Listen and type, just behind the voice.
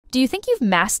Do you think you've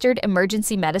mastered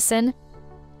emergency medicine?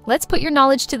 Let's put your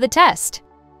knowledge to the test.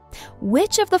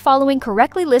 Which of the following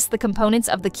correctly lists the components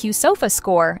of the QSOFA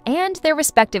score and their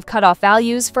respective cutoff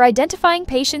values for identifying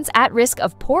patients at risk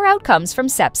of poor outcomes from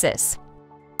sepsis?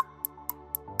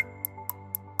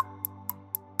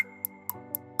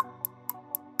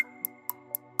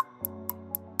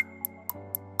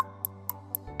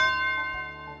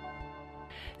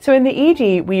 So in the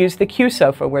ED, we use the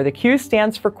QSOFA, where the Q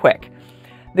stands for quick.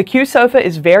 The QSOFA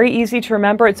is very easy to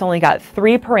remember. It's only got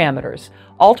 3 parameters.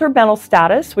 Altered mental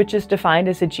status, which is defined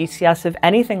as a GCS of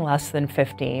anything less than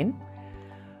 15.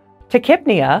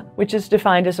 Tachypnea, which is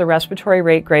defined as a respiratory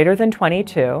rate greater than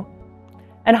 22.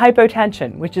 And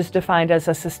hypotension, which is defined as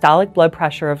a systolic blood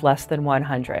pressure of less than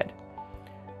 100.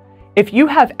 If you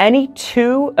have any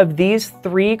 2 of these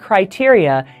 3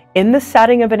 criteria in the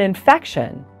setting of an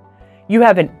infection, you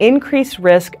have an increased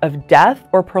risk of death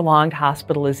or prolonged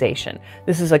hospitalization.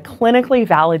 This is a clinically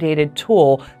validated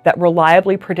tool that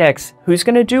reliably predicts who's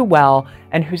going to do well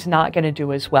and who's not going to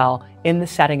do as well in the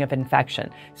setting of infection.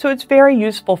 So it's very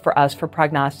useful for us for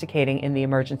prognosticating in the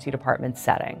emergency department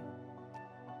setting.